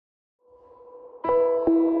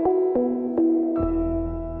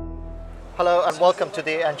And welcome to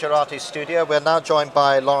the Angerati studio. We're now joined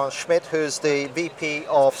by Laurent Schmitt, who's the VP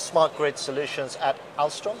of Smart Grid Solutions at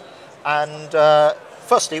Alstom. And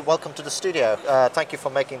firstly, welcome to the studio. Thank you for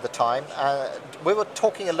making the time. We were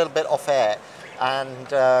talking a little bit off air,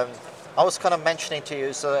 and I was kind of mentioning to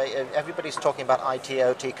you, so everybody's talking about IT,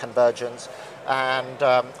 OT, convergence, and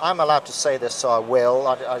I'm allowed to say this, so I will.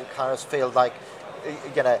 I kind of feel like,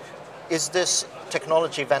 you know, is this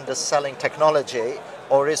technology vendors selling technology,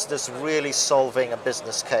 or is this really solving a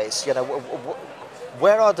business case? You know,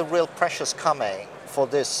 where are the real pressures coming for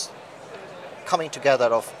this coming together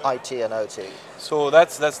of IT and OT? So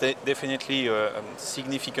that's definitely a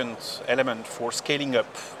significant element for scaling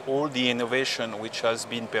up all the innovation which has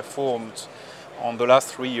been performed on the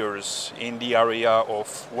last 3 years in the area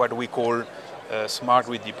of what we call smart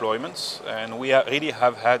grid deployments. And we really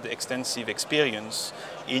have had extensive experience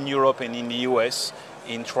in Europe and in the US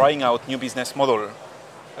in trying out new business model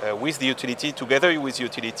with the utility, together with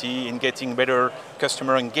utility, in getting better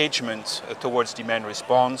customer engagement towards demand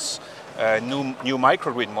response, new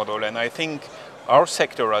microgrid model. And I think our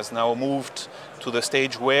sector has now moved to the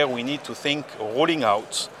stage where we need to think rolling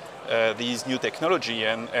out these new technology.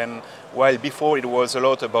 And while before it was a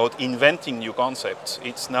lot about inventing new concepts,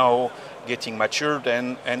 it's now getting matured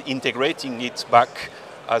and integrating it back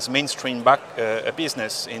as mainstream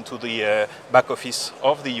business into the back office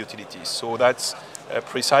of the utilities. So that's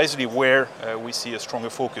precisely where we see a stronger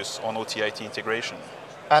focus on OT-IT integration.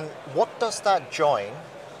 And what does that join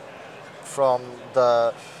from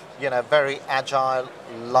the, you know, very agile,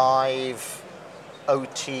 live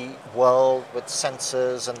OT world with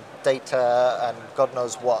sensors and data and God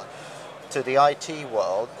knows what, to the IT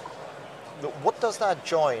world? What does that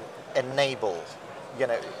join enable? You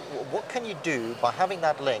know, what can you do by having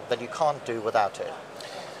that link that you can't do without it?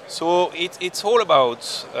 So it's all about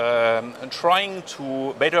trying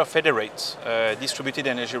to better federate distributed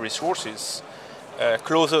energy resources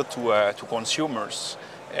closer to consumers,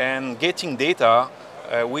 and getting data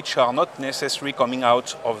which are not necessarily coming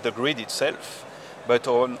out of the grid itself, but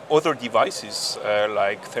on other devices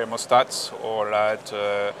like thermostats or at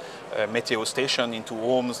meteo station into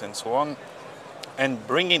homes and so on, and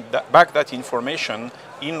bringing back that information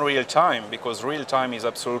in real time, because real time is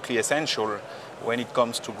absolutely essential when it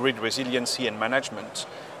comes to grid resiliency and management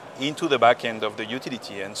into the back end of the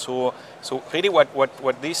utility. And so really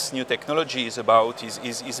what this new technology is about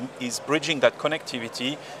is bridging that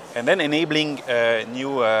connectivity and then enabling a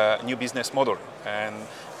new business model and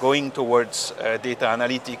going towards data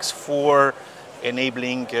analytics for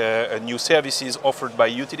enabling new services offered by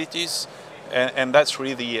utilities. And that's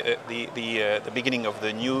really the beginning of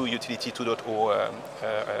the new Utility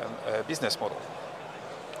 2.0 business model.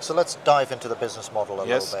 So let's dive into the business model a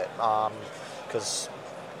little bit, because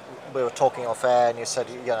we were talking off air and you said,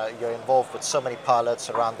 you know, you're involved with so many pilots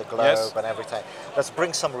around the globe and everything. Let's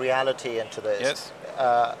bring some reality into this.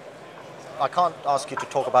 I can't ask you to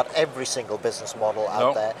talk about every single business model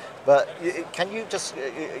out there, but can you just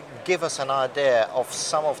give us an idea of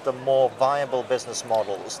some of the more viable business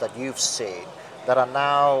models that you've seen that are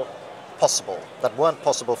now possible, that weren't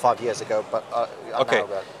possible 5 years ago, but are now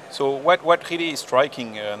real? So what really is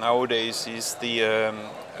striking nowadays is the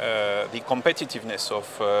competitiveness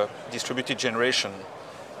of distributed generation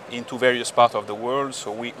into various parts of the world.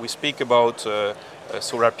 So we speak about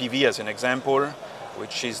solar PV as an example,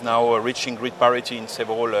 which is now reaching grid parity in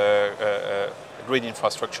several grid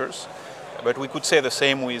infrastructures. But we could say the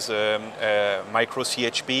same with micro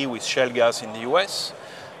CHP with shale gas in the US,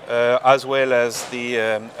 as well as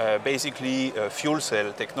the basically fuel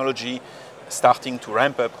cell technology starting to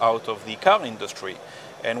ramp up out of the car industry.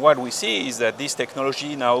 And what we see is that this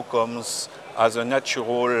technology now comes as a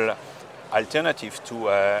natural alternative to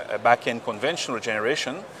a back-end conventional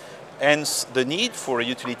generation. Hence, the need for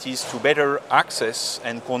utilities to better access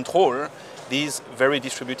and control these very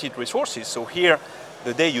distributed resources. So here,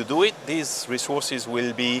 the day you do it, these resources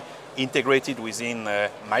will be integrated within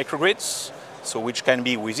microgrids, so which can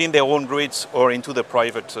be within their own grids or into the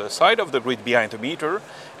private side of the grid behind the meter.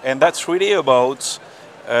 And that's really about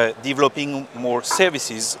developing more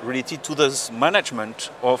services related to the management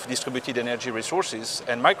of distributed energy resources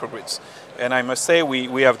and microgrids. And I must say,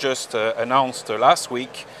 we have just announced last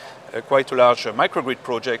week quite a large microgrid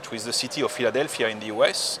project with the city of Philadelphia in the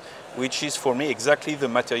US, which is for me exactly the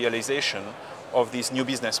materialization of these new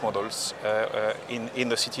business models in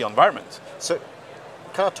the city environment. So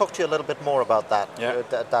can I talk to you a little bit more about that,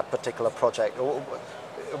 that particular project?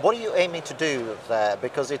 What are you aiming to do there?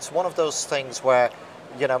 Because it's one of those things where,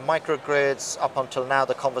 you know, microgrids, up until now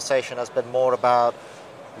the conversation has been more about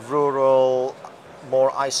rural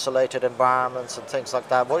more isolated environments and things like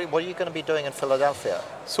that. What are you going to be doing in Philadelphia?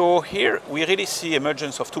 So here we really see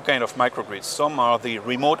emergence of two kinds of microgrids. Some are the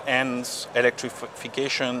remote ends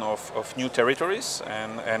electrification of new territories,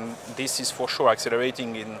 and this is for sure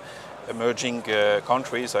accelerating in emerging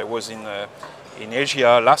countries. I was in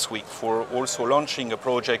Asia last week for also launching a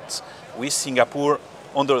project with Singapore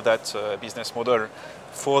under that business model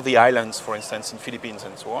for the islands, for instance, in Philippines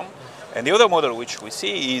and so on. And the other model which we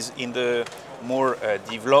see is in the more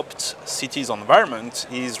developed cities environment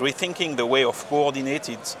is rethinking the way of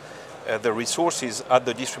coordinated the resources at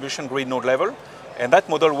the distribution grid node level. And that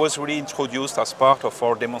model was really introduced as part of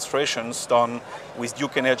our demonstrations done with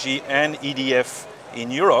Duke Energy and EDF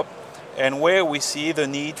in Europe, and where we see the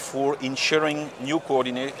need for ensuring new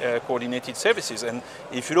coordinated services. And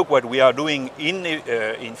if you look what we are doing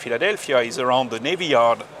in Philadelphia is around the Navy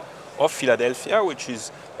Yard of Philadelphia, which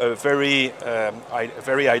is a very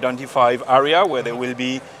identified area where there will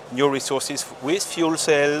be new resources with fuel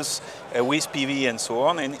cells, with PV and so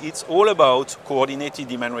on. And it's all about coordinated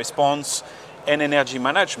demand response and energy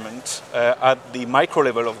management at the micro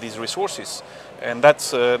level of these resources. And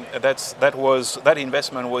that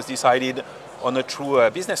investment was decided on a true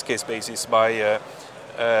business case basis by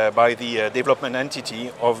the development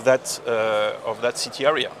entity of that city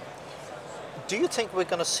area. Do you think we're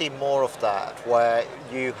going to see more of that, where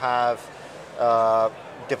you have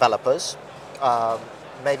developers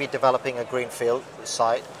maybe developing a greenfield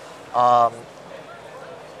site and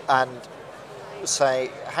say,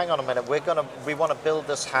 hang on a minute, we want to build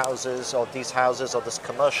these houses or this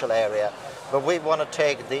commercial area, but we want to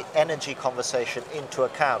take the energy conversation into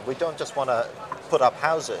account. We don't just want to put up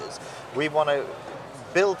houses. We want to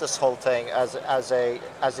build this whole thing as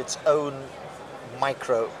its own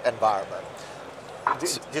micro environment. Do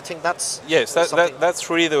you think that's that's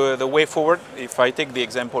really the way forward? If I take the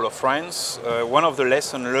example of France, one of the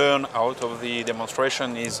lessons learned out of the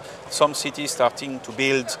demonstration is some cities starting to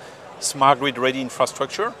build smart grid ready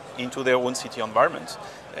infrastructure into their own city environment,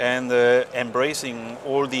 and embracing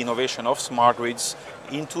all the innovation of smart grids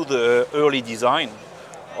into the early design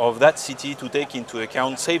of that city to take into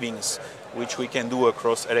account savings, which we can do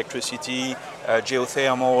across electricity,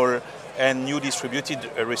 geothermal, and new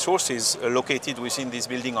distributed resources located within this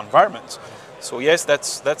building environment. So yes,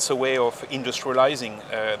 that's a way of industrializing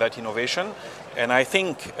that innovation, and I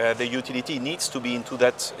think the utility needs to be into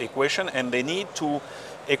that equation, and they need to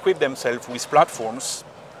equip themselves with platforms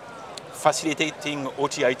facilitating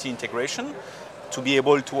OT-IT integration to be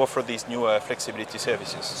able to offer these new flexibility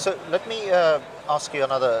services. So let me ask you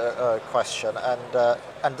another question,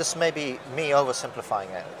 and this may be me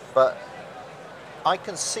oversimplifying it, but I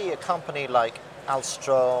can see a company like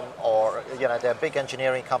Alstom, or there are big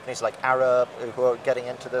engineering companies like Arab who are getting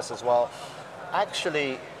into this as well,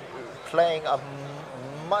 actually playing a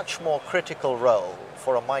much more critical role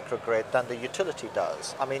for a microgrid than the utility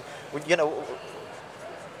does. I mean,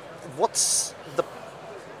 what's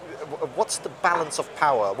the balance of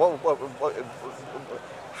power?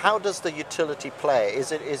 How does the utility play?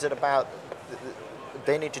 Is it about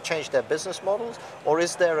they need to change their business models, or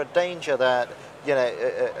is there a danger that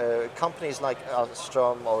companies like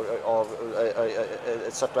Alstom or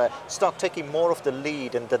etc. start taking more of the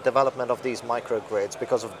lead in the development of these microgrids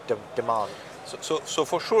because of demand? So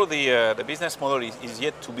for sure the business model is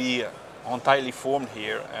yet to be entirely formed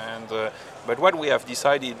here, and but what we have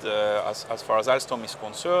decided as far as Alstom is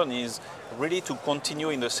concerned is really to continue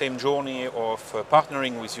in the same journey of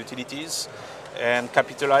partnering with utilities and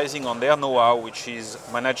capitalizing on their know-how, which is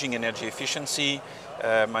managing energy efficiency,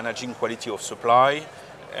 managing quality of supply,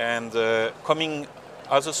 and coming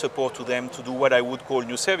as a support to them to do what I would call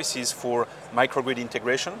new services for microgrid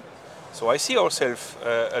integration. So I see ourselves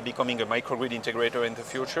becoming a microgrid integrator in the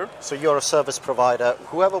future. So you're a service provider.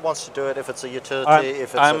 Whoever wants to do it, if it's a utility,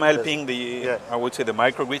 I'm helping I would say the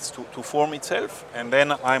microgrids to form itself, and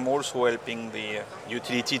then I'm also helping the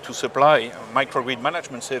utility to supply microgrid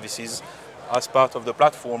management services as part of the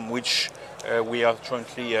platform which we are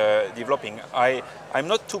jointly developing. I'm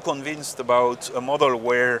not too convinced about a model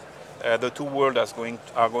where the two worlds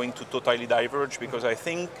are going to totally diverge, because I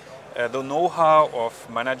think the know-how of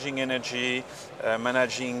managing energy,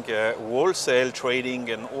 managing wholesale trading,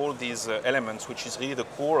 and all these elements, which is really the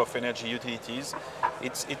core of energy utilities,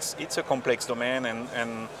 it's a complex domain,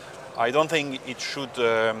 and I don't think it should.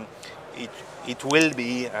 It will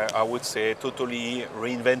be, I would say, totally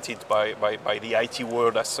reinvented by the IT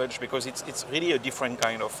world as such, because it's really a different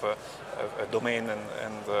kind of domain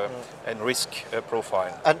and risk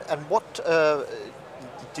profile. And what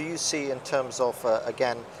do you see in terms of,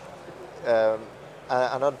 again,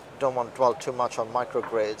 and I don't want to dwell too much on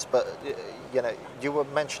microgrids, but you know, you were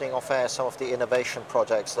mentioning off air some of the innovation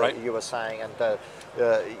projects that you were saying, and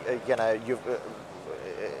you know,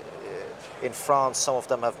 in France, some of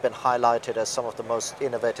them have been highlighted as some of the most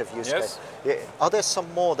innovative use cases. Are there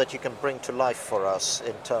some more that you can bring to life for us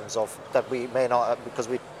in terms of that we may not, because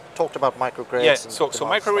we talked about microgrids? Yes, so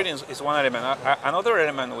microgrid is one element. Another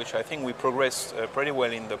element which I think we progressed pretty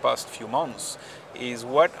well in the past few months is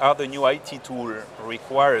what are the new IT tools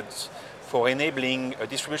required for enabling a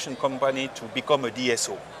distribution company to become a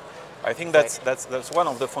DSO. I think that's one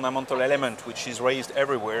of the fundamental elements which is raised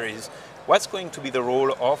everywhere, is what's going to be the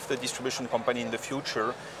role of the distribution company in the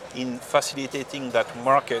future in facilitating that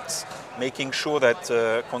market, making sure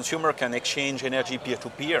that consumer can exchange energy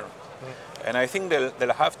peer-to-peer. And I think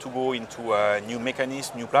they'll have to go into a new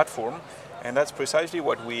mechanism, new platform, and that's precisely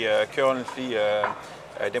what we currently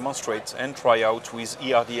demonstrate and try out with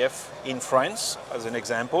ERDF in France, as an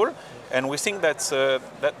example. And we think that's a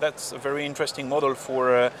very interesting model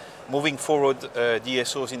for moving forward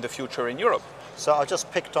DSOs in the future in Europe. So I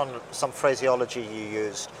just picked on some phraseology you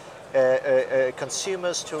used.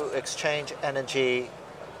 Consumers to exchange energy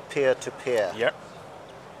peer-to-peer. Yeah.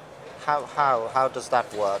 How does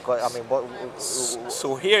that work? I mean, what?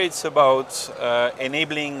 So here it's about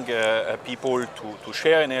enabling people to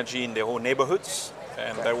share energy in their own neighborhoods,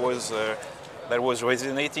 and that was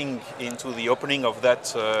resonating into the opening of that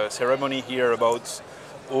ceremony here about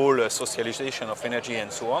all socialization of energy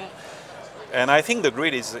and so on. And I think the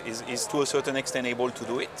grid is to a certain extent able to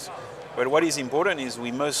do it. But what is important is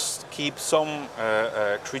we must keep some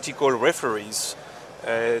critical referees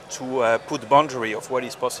to put boundary of what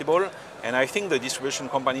is possible. And I think the distribution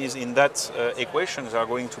companies in that equations are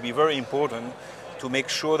going to be very important to make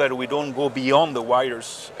sure that we don't go beyond the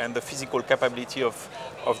wires and the physical capability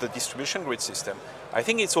of the distribution grid system. I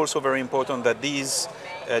think it's also very important that these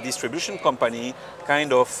distribution company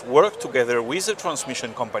kind of work together with the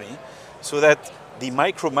transmission company so that the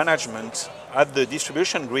micromanagement at the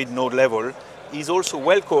distribution grid node level is also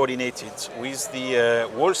well coordinated with the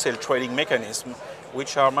wholesale trading mechanism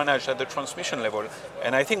which are managed at the transmission level.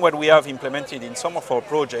 And I think what we have implemented in some of our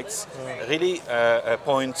projects really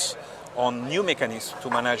points on new mechanisms to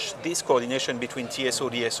manage this coordination between TSO,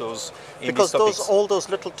 DSOs in because these topics. all those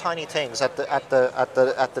little tiny things at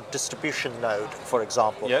the distribution node, for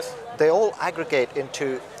example, they all aggregate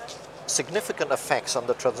into significant effects on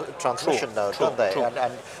the transmission node, don't they?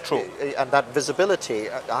 And that visibility.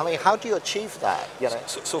 I mean, how do you achieve that? You know?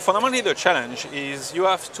 So fundamentally, the challenge is you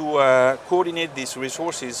have to coordinate these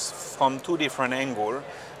resources from two different angles.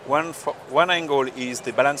 One angle is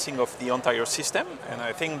the balancing of the entire system, and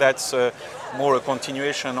I think that's more a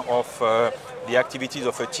continuation of the activities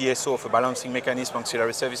of a TSO, of a balancing mechanism,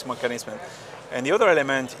 auxiliary service mechanism. And the other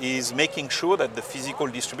element is making sure that the physical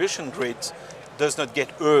distribution grid does not get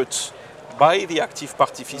hurt by the active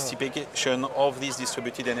participation of these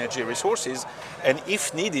distributed energy resources, and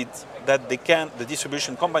if needed, that the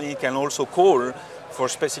distribution company can also call for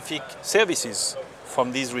specific services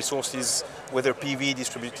from these resources, whether PV,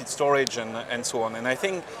 distributed storage, and so on. And I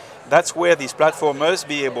think that's where this platform must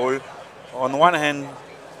be able, on one hand,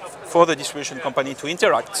 for the distribution company to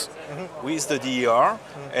interact with the DER,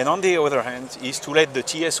 and on the other hand, is to let the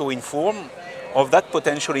TSO inform of that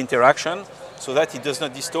potential interaction so that it does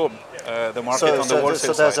not disturb the market on the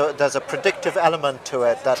wholesale side. So there's a predictive element to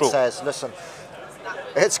it that says, listen,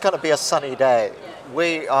 it's going to be a sunny day.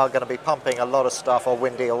 We are going to be pumping a lot of stuff, or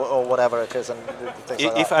windy, or whatever it is, and things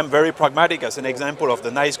like that. If I'm very pragmatic, as an example of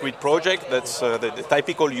the Nice Grid project, that's the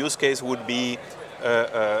typical use case would be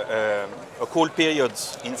a cold period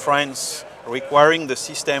in France requiring the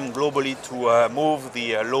system globally to move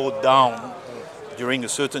the load down during a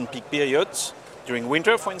certain peak period, during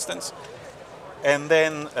winter, for instance. And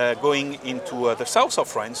then going into the south of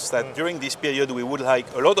France, that during this period we would like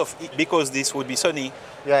a lot of, because this would be sunny,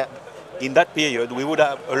 in that period we would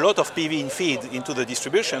have a lot of PV in feed into the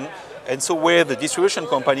distribution, and so where the distribution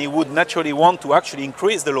company would naturally want to actually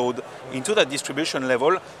increase the load into that distribution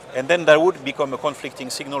level, and then that would become a conflicting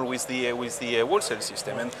signal with the wholesale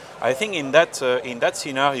system. And I think in that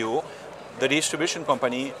scenario, the distribution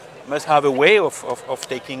company must have a way of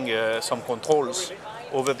taking some controls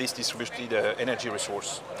over this distributed energy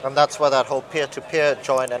resource. And that's where that whole peer-to-peer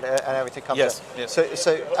join and everything comes in. Yes.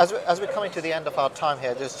 So as we're coming to the end of our time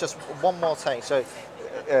here, there's just one more thing. So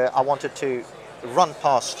I wanted to run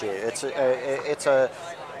past you. It's a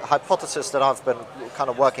hypothesis that I've been kind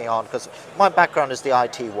of working on, because my background is the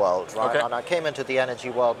IT world, right? And I came into the energy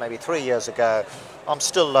world maybe 3 years ago. I'm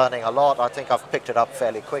still learning a lot. I think I've picked it up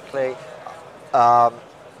fairly quickly.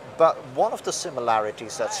 But one of the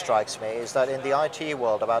similarities that strikes me is that in the IT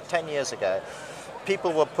world about 10 years ago,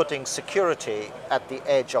 people were putting security at the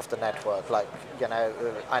edge of the network, like, you know,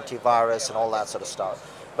 antivirus and all that sort of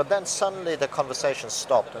stuff. But then suddenly the conversation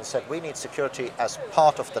stopped and said, we need security as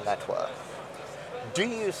part of the network. Do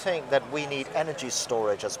you think that we need energy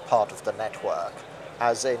storage as part of the network?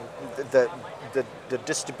 As in the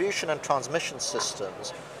distribution and transmission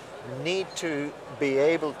systems need to be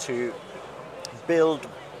able to build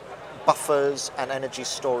buffers and energy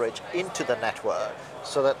storage into the network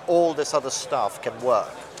so that all this other stuff can work?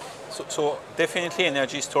 So definitely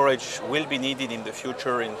energy storage will be needed in the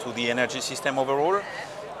future into the energy system overall.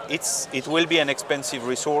 It will be an expensive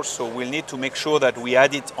resource, so we'll need to make sure that we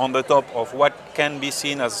add it on the top of what can be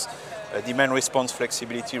seen as a demand response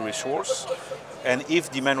flexibility resource. And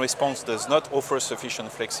if demand response does not offer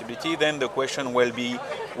sufficient flexibility, then the question will be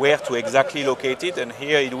where to exactly locate it. And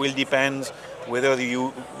here it will depend whether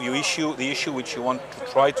the issue which you want to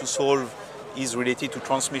try to solve is related to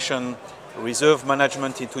transmission reserve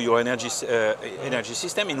management into your energy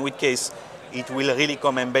system, in which case it will really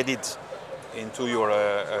come embedded into your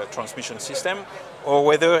transmission system, or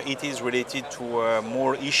whether it is related to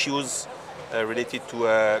more issues related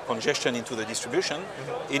to congestion into the distribution,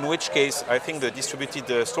 in which case I think the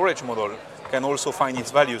distributed storage model can also find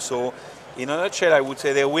its value. So in a nutshell, I would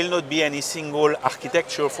say there will not be any single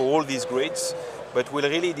architecture for all these grids, but will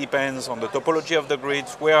really depends on the topology of the grid,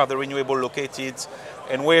 where are the renewables located,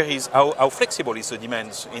 and how flexible is the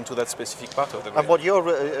demand into that specific part of the grid. And what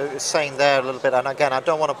you're saying there a little bit, and again, I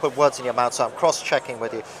don't want to put words in your mouth, so I'm cross-checking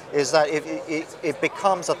with you, is that it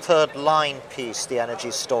becomes a third line piece, the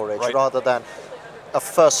energy storage, right, rather than a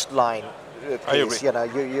first line piece. I agree. You know,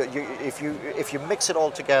 if you mix it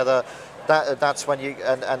all together, that's when you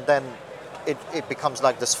and then it becomes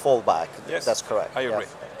like this fallback. Yes, that's correct. I agree.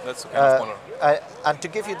 Yeah. That's the kind of model. And to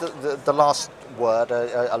give you the last word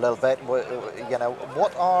a little bit, you know,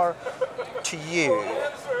 what are to you,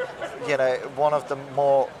 you know, one of the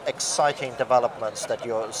more exciting developments that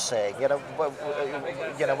you're seeing? You know,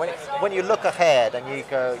 when you look ahead and you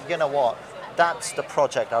go, you know what, that's the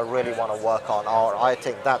project I really want to work on, or I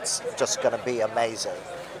think that's just going to be amazing.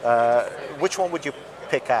 Which one would you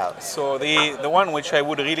pick out? So the one which I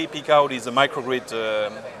would really pick out is the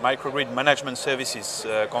microgrid management services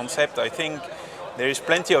concept. I think there is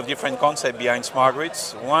plenty of different concepts behind smart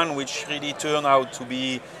grids. One which really turned out to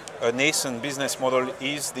be a nascent business model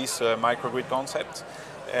is this microgrid concept,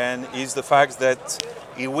 and is the fact that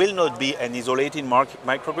it will not be an isolated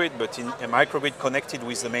microgrid, but in a microgrid connected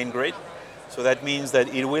with the main grid. So that means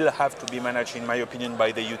that it will have to be managed, in my opinion,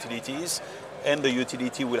 by the utilities, and the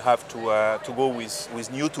utility will have to go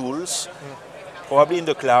with new tools, probably in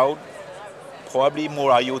the cloud, probably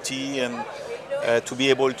more IoT, and to be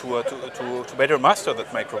able to better master that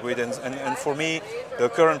microgrid. And for me, the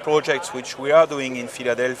current projects which we are doing in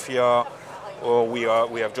Philadelphia, or we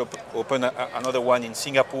have just opened another one in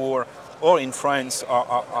Singapore or in France,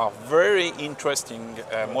 are very interesting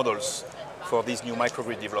models for these new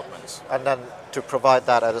microgrid developments. And then to provide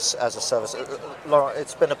that as a service. Laurent,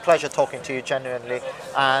 it's been a pleasure talking to you genuinely,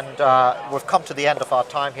 and we've come to the end of our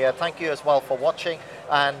time here. Thank you as well for watching,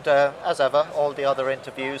 and as ever, all the other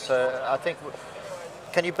interviews, I think,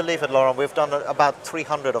 can you believe it, Laurent, we've done about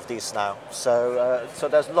 300 of these now, so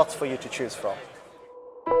there's lots for you to choose from.